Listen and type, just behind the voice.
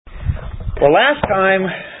Well, last time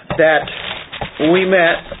that we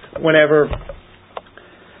met, whenever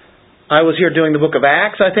I was here doing the book of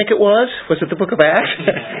Acts, I think it was. Was it the book of Acts?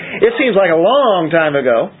 It seems like a long time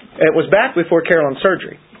ago. It was back before Carolyn's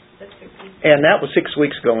surgery. And that was 6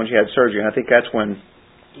 weeks ago when she had surgery. And I think that's when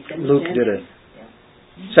Luke did it.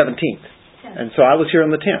 17th. And so I was here on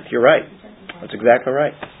the 10th. You're right. That's exactly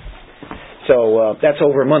right. So that's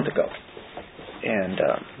over a month ago. And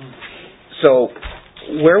so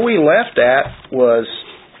where we left at was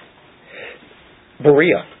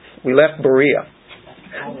Berea. We left Berea.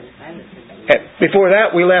 Before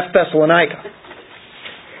that, we left Thessalonica.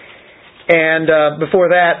 And before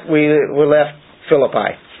that, we left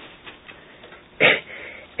Philippi.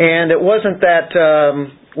 And it wasn't that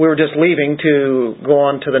we were just leaving to go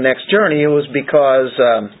on to the next journey. It was because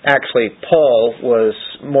actually Paul was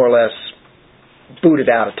more or less booted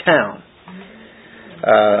out of town.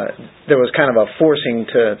 There was kind of a forcing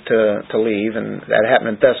to leave, and that happened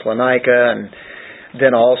in Thessalonica, and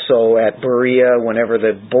then also at Berea, whenever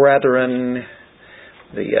the brethren,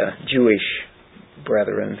 the Jewish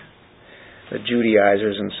brethren, the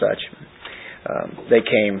Judaizers and such, they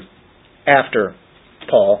came after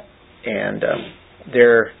Paul, and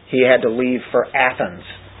there he had to leave for Athens.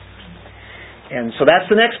 And so that's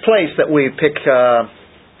the next place that we pick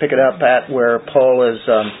it up at, where Paul is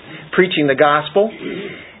preaching the gospel.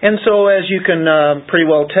 And so, as you can pretty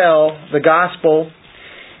well tell, the gospel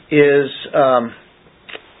is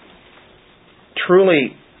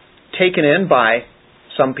truly taken in by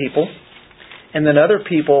some people, and then other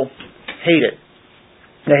people hate it.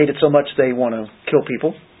 They hate it so much they want to kill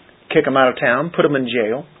people, kick them out of town, put them in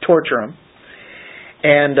jail, torture them.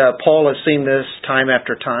 And Paul has seen this time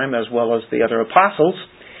after time, as well as the other apostles.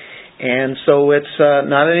 And so it's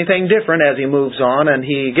not anything different as he moves on, and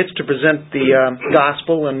he gets to present the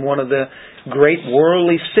gospel in one of the great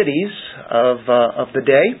worldly cities of the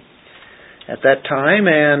day at that time.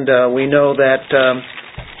 And we know that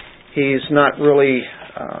he's not really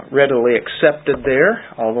readily accepted there,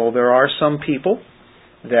 although there are some people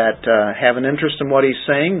that have an interest in what he's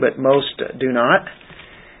saying, but most do not.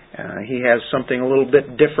 He has something a little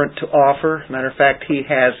bit different to offer. Matter of fact, he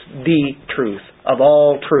has the truth of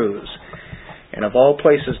all truths, and of all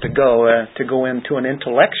places to go into an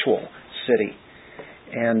intellectual city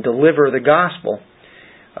and deliver the gospel.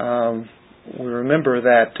 We remember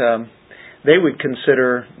that they would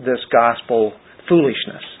consider this gospel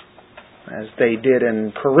foolishness, as they did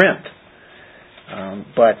in Corinth.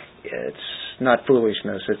 But it's not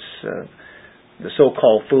foolishness. It's the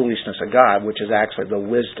so-called foolishness of God, which is actually the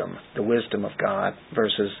wisdom of God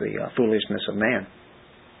versus the foolishness of man.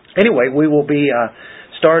 Anyway, we will be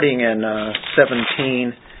starting in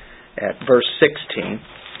 17 at verse 16.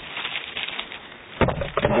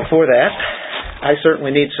 And before that, I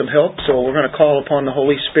certainly need some help, so we're going to call upon the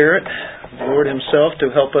Holy Spirit, the Lord Himself, to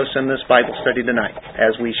help us in this Bible study tonight,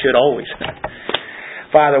 as we should always.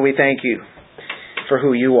 Father, we thank You for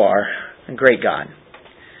who You are, a great God.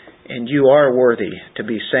 And You are worthy to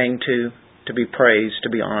be sang to be praised, to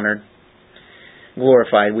be honored,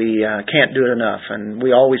 glorified. We can't do it enough, and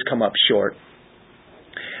we always come up short.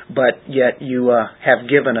 But yet You have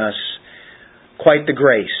given us quite the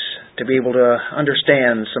grace to be able to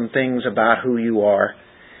understand some things about who You are.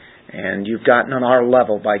 And You've gotten on our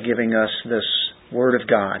level by giving us this Word of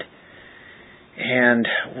God. And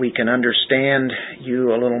we can understand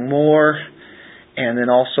You a little more, and then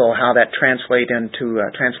also how that translates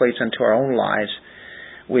into our own lives.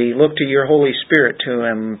 We look to Your Holy Spirit to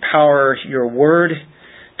empower Your Word,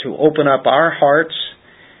 to open up our hearts,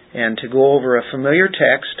 and to go over a familiar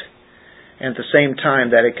text, and at the same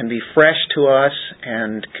time that it can be fresh to us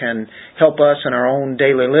and can help us in our own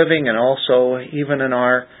daily living, and also even in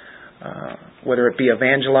our, whether it be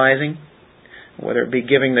evangelizing, whether it be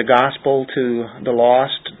giving the gospel to the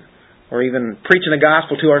lost, or even preaching the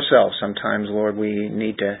gospel to ourselves. Sometimes, Lord, we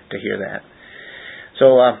need to hear that.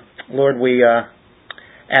 So, Lord, we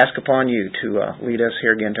ask upon You to lead us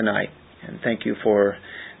here again tonight. And thank You for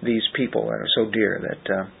these people that are so dear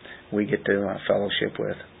that we get to fellowship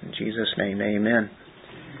with. In Jesus' name, amen.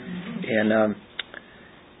 And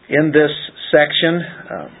in this section,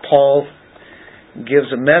 Paul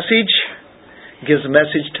gives a message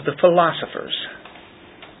to the philosophers,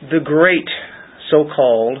 the great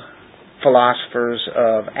so-called philosophers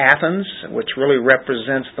of Athens, which really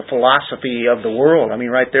represents the philosophy of the world. I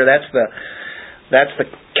mean, right there, that's the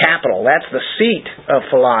capital, that's the seat of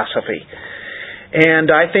philosophy.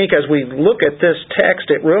 And I think as we look at this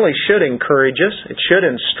text, it really should encourage us, it should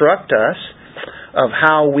instruct us of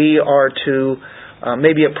how we are to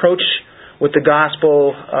maybe approach with the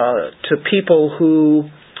gospel to people who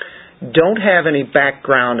don't have any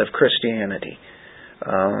background of Christianity.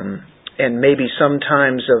 And maybe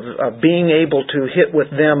sometimes of being able to hit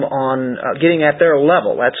with them on getting at their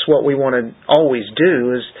level. That's what we want to always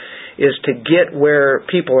do, is to get where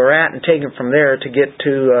people are at and take them from there to get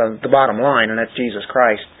to the bottom line, and that's Jesus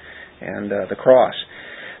Christ and the cross.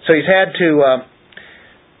 So he's had to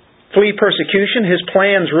flee persecution. His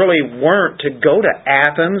plans really weren't to go to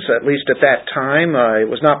Athens, at least at that time. It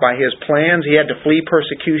was not by his plans. He had to flee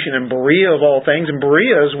persecution in Berea, of all things. And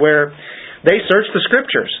Berea is where they searched the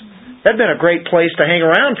Scriptures. That'd been a great place to hang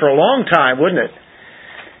around for a long time, wouldn't it?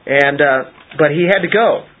 And but he had to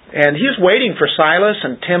go. And he was waiting for Silas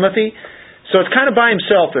and Timothy. So it's kind of by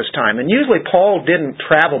himself this time. And usually Paul didn't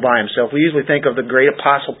travel by himself. We usually think of the great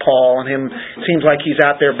Apostle Paul, and him seems like he's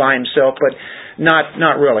out there by himself, but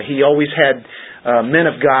not really. He always had men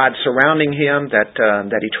of God surrounding him that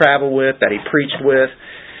he traveled with, that he preached with.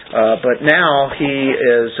 But now he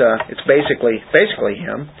is, it's basically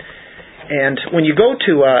him. And when you go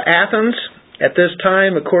to Athens at this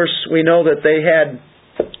time, of course, we know that they had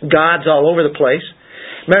gods all over the place.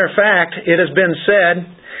 Matter of fact, it has been said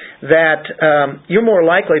that you're more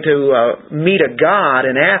likely to meet a god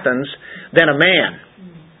in Athens than a man.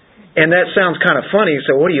 And that sounds kind of funny,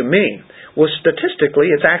 so what do you mean? Well, statistically,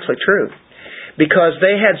 it's actually true. Because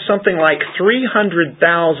they had something like 300,000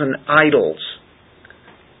 idols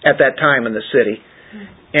at that time in the city.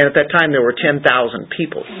 And at that time there were 10,000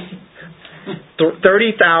 people.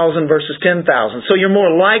 30,000 versus 10,000. So you're more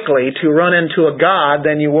likely to run into a god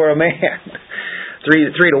than you were a man. 3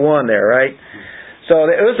 to 1 there, right? So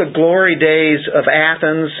it was the glory days of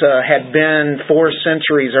Athens, had been 4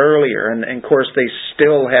 centuries earlier. And of course they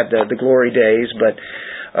still had the glory days, but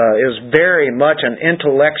it was very much an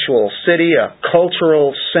intellectual city, a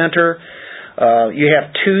cultural center. You have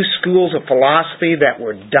 2 schools of philosophy that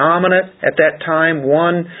were dominant at that time.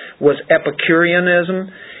 One was Epicureanism,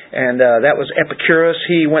 and that was Epicurus.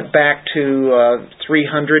 He went back to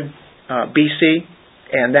 300 BC,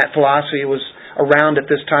 and that philosophy was around at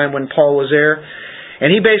this time when Paul was there. And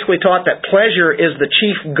he basically taught that pleasure is the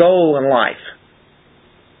chief goal in life.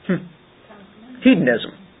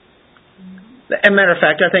 Hedonism. As a matter of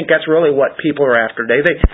fact, I think that's really what people are after today.